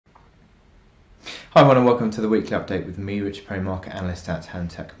Hi everyone and welcome to the weekly update with me, Richard Perry, market analyst at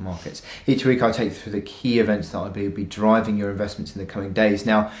Tech Markets. Each week I'll take you through the key events that will be driving your investments in the coming days.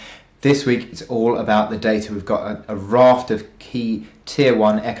 Now, this week it's all about the data. We've got a raft of key tier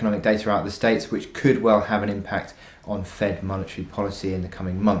 1 economic data out of the States which could well have an impact on Fed monetary policy in the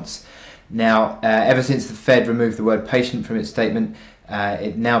coming months. Now, ever since the Fed removed the word patient from its statement,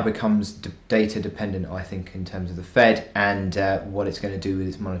 it now becomes data dependent, I think, in terms of the Fed and what it's going to do with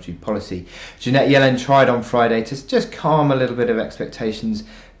its monetary policy. Janet Yellen tried on Friday to just calm a little bit of expectations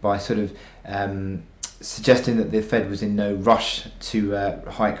by sort of suggesting that the Fed was in no rush to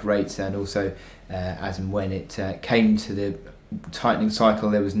hike rates, and also as and when it came to the tightening cycle,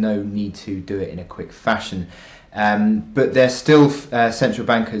 there was no need to do it in a quick fashion. But there's still central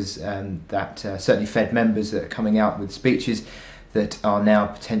bankers, certainly Fed members, that are coming out with speeches that are now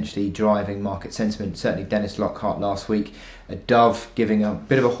potentially driving market sentiment. Certainly Dennis Lockhart last week, Dove giving a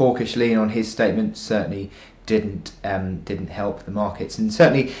bit of a hawkish lean on his statement, certainly didn't help the markets. And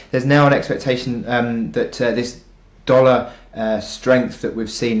certainly there's now an expectation that this dollar strength that we've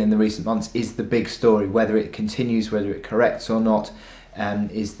seen in the recent months is the big story. Whether it continues, whether it corrects or not,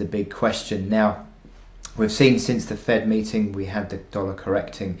 is the big question. Now, we've seen since the Fed meeting we had the dollar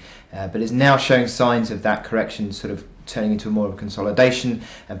correcting, but it's now showing signs of that correction sort of turning into more of a consolidation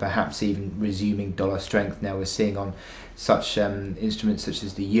and perhaps even resuming dollar strength. Now we're seeing on such instruments such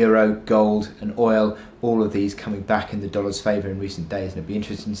as the euro, gold and oil, all of these coming back in the dollar's favour in recent days, and it'll be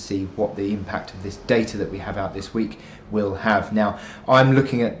interesting to see what the impact of this data that we have out this week will have. Now, I'm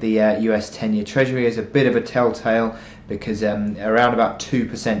looking at the US 10-year Treasury as a bit of a telltale, because around about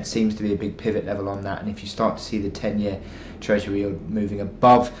 2% seems to be a big pivot level on that, and if you start to see the 10-year Treasury moving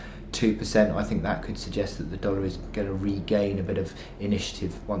above 2%, I think that could suggest that the dollar is going to regain a bit of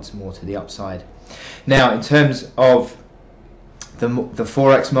initiative once more to the upside. Now, in terms of the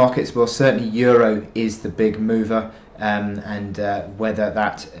forex markets, well, certainly euro is the big mover, and whether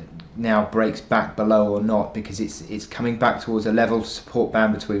that now breaks back below or not, because it's coming back towards a level support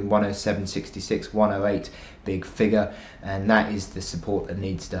band between 107.66, 108, big figure, and that is the support that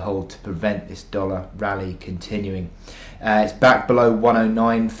needs to hold to prevent this dollar rally continuing. It's back below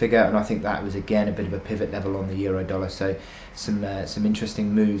 109 figure, and I think that was again a bit of a pivot level on the euro dollar. So some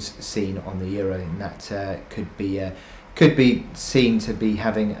interesting moves seen on the euro, and that could be seen to be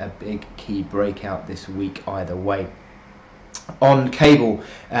having a big key breakout this week either way. On cable,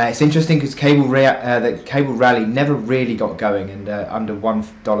 it's interesting because the cable rally never really got going, and under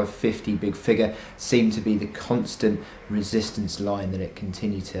 $1.50 big figure seemed to be the constant resistance line that it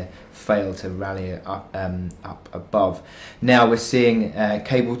continued to fail to rally up above. Now we're seeing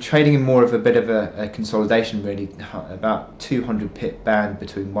cable trading in more of a bit of a consolidation, really, about 200 pip band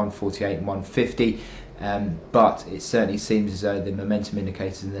between 148 and 150. But it certainly seems as though the momentum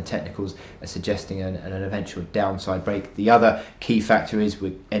indicators and the technicals are suggesting an eventual downside break. The other key factor is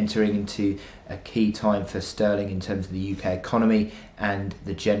we're entering into a key time for sterling in terms of the UK economy and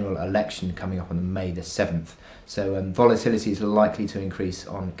the general election coming up on May the 7th. So volatility is likely to increase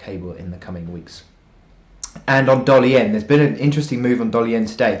on cable in the coming weeks. And on dollar yen, there's been an interesting move on dollar yen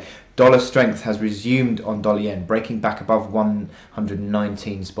today. Dollar strength has resumed on dollar yen, breaking back above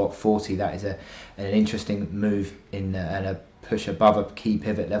 119.40. That is an interesting move and a push above a key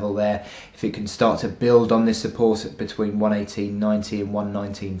pivot level there. If it can start to build on this support between 118.90 and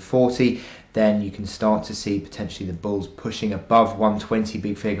 119.40, then you can start to see potentially the bulls pushing above 120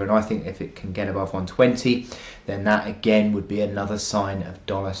 big figure, and I think if it can get above 120, then that again would be another sign of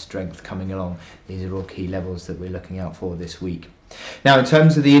dollar strength coming along. These are all key levels that we're looking out for this week. Now, in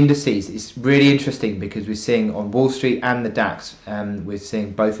terms of the indices, it's really interesting because we're seeing on Wall Street and the DAX, we're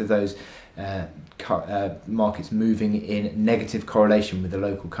seeing both of those markets moving in negative correlation with the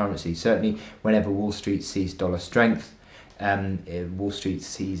local currency. Certainly whenever Wall Street sees dollar strength, Wall Street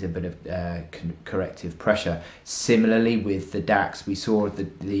sees a bit of corrective pressure. Similarly with the DAX, we saw the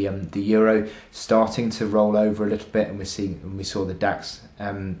euro starting to roll over a little bit, and we saw the DAX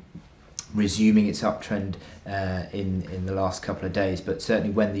resuming its uptrend in the last couple of days. But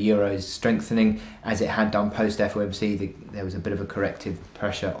certainly when the euro is strengthening, as it had done post FOMC, there was a bit of a corrective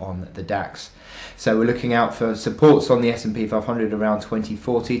pressure on the DAX. So we're looking out for supports on the S&P 500 around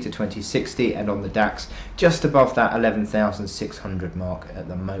 2040 to 2060, and on the DAX just above that 11,600 mark at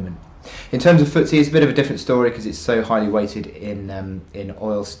the moment. In terms of FTSE, it's a bit of a different story because it's so highly weighted in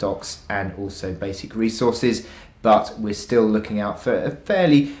oil stocks and also basic resources, but we're still looking out for a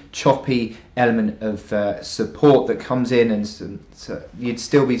fairly choppy element of support that comes in, and so you'd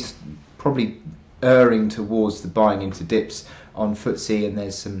still be probably erring towards the buying into dips on FTSE, and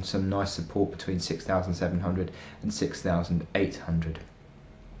there's some nice support between 6,700 and 6,800.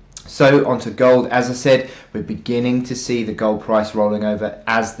 So So onto gold. As I said, we're beginning to see the gold price rolling over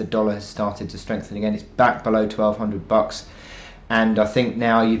as the dollar has started to strengthen again. It's back below $1,200, and I think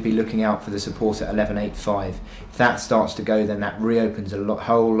now you'd be looking out for the support at 11.85. If that starts to go, then that reopens a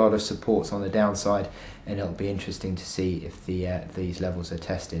whole lot of supports on the downside, and it'll be interesting to see if these levels are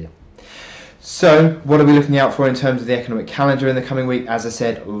tested. So what are we looking out for in terms of the economic calendar in the coming week? As I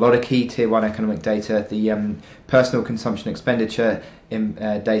said, a lot of key tier 1 economic data. The personal consumption expenditure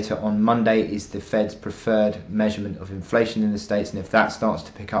data on Monday is the Fed's preferred measurement of inflation in the States, and if that starts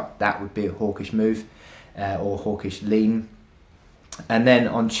to pick up, that would be a hawkish move or hawkish lean. And then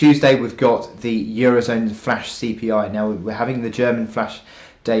on Tuesday we've got the Eurozone flash CPI. Now we're having the German flash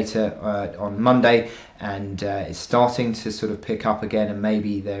data on Monday, and it's starting to sort of pick up again, and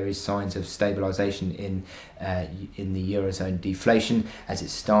maybe there is signs of stabilization in the Eurozone deflation as it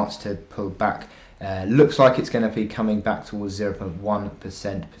starts to pull back. Looks like it's going to be coming back towards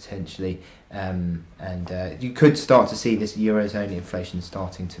 0.1% potentially, and you could start to see this Eurozone inflation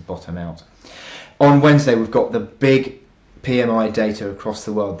starting to bottom out. On Wednesday we've got the big PMI data across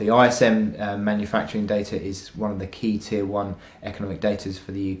the world. The ISM manufacturing data is one of the key tier 1 economic data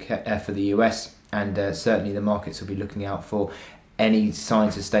for the US, and certainly the markets will be looking out for any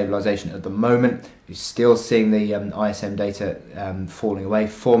signs of stabilization. At the moment, we're still seeing the ISM data falling away.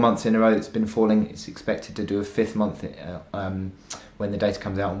 4 months in a row it's been falling. It's expected to do a 5th month when the data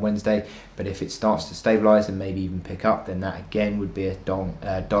comes out on Wednesday, but if it starts to stabilize and maybe even pick up, then that again would be a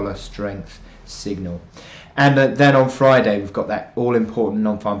dollar strength signal. And then on Friday we've got that all-important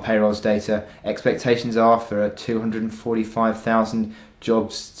non-farm payrolls data. Expectations are for 245,000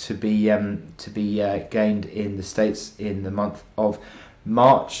 jobs to be gained in the States in the month of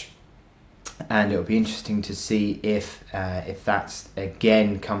March, and it'll be interesting to see if that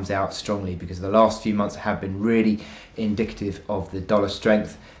again comes out strongly, because the last few months have been really indicative of the dollar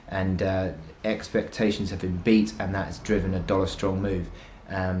strength, and expectations have been beat, and that has driven a dollar strong move.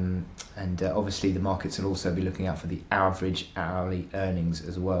 And obviously the markets will also be looking out for the average hourly earnings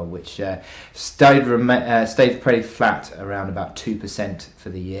as well, which stayed pretty flat around about 2% for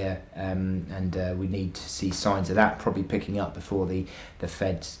the year, and we need to see signs of that probably picking up before the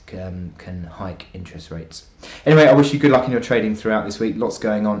Fed can hike interest rates. Anyway, I wish you good luck in your trading throughout this week. Lots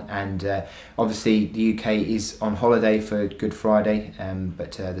going on, and obviously the UK is on holiday for Good Friday,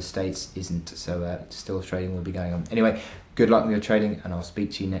 but the States isn't, so still trading will be going on. Anyway, good luck with your trading, and I'll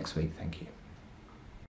speak to you next week. Thank you.